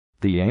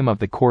The aim of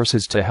the course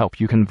is to help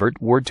you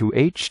convert Word to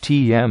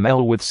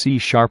HTML with C#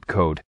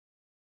 code.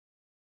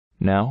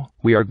 Now,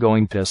 we are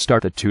going to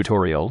start the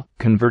tutorial,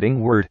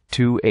 converting Word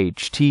to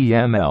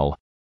HTML.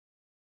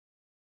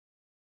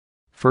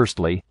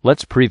 Firstly,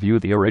 let's preview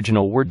the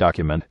original Word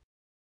document.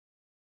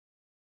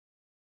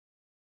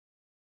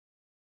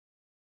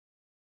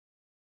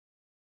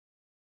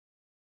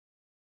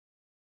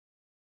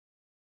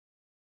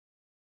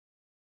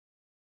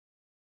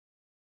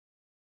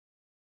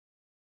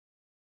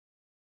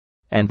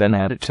 And then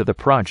add it to the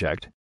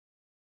project.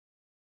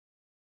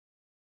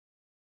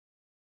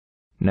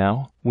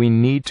 Now, we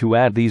need to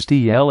add these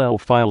DLL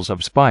files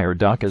of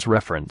Spire.Doc as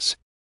reference.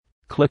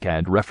 Click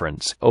Add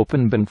Reference,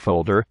 open bin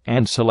folder,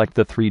 and select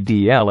the 3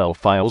 DLL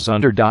files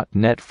under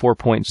 .NET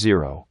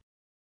 4.0.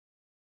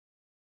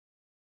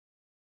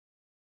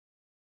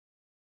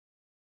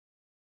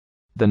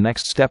 The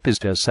next step is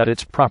to set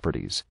its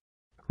properties.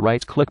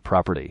 Right-click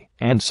Property,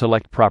 and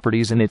select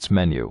Properties in its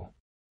menu.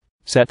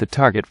 Set the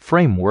target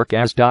framework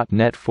as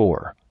 .NET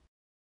 4.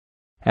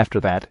 After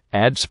that,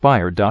 add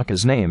Spire.Doc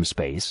as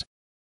namespace.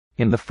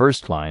 In the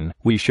first line,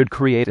 we should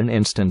create an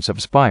instance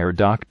of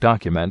Spire.Doc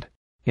document.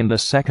 In the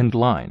second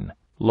line,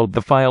 load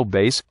the file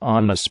base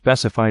on a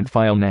specified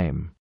file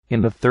name.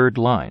 In the third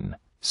line,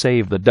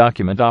 save the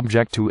document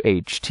object to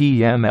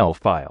HTML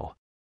file.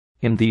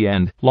 In the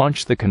end,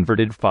 launch the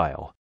converted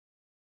file.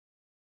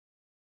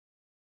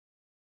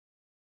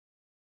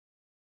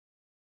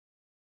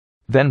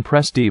 Then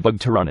press Debug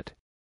to run it.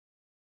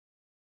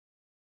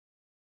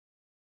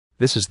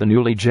 This is the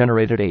newly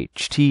generated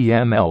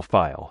HTML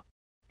file.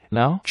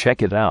 Now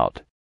check it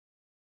out.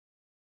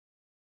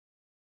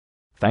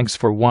 Thanks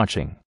for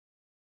watching.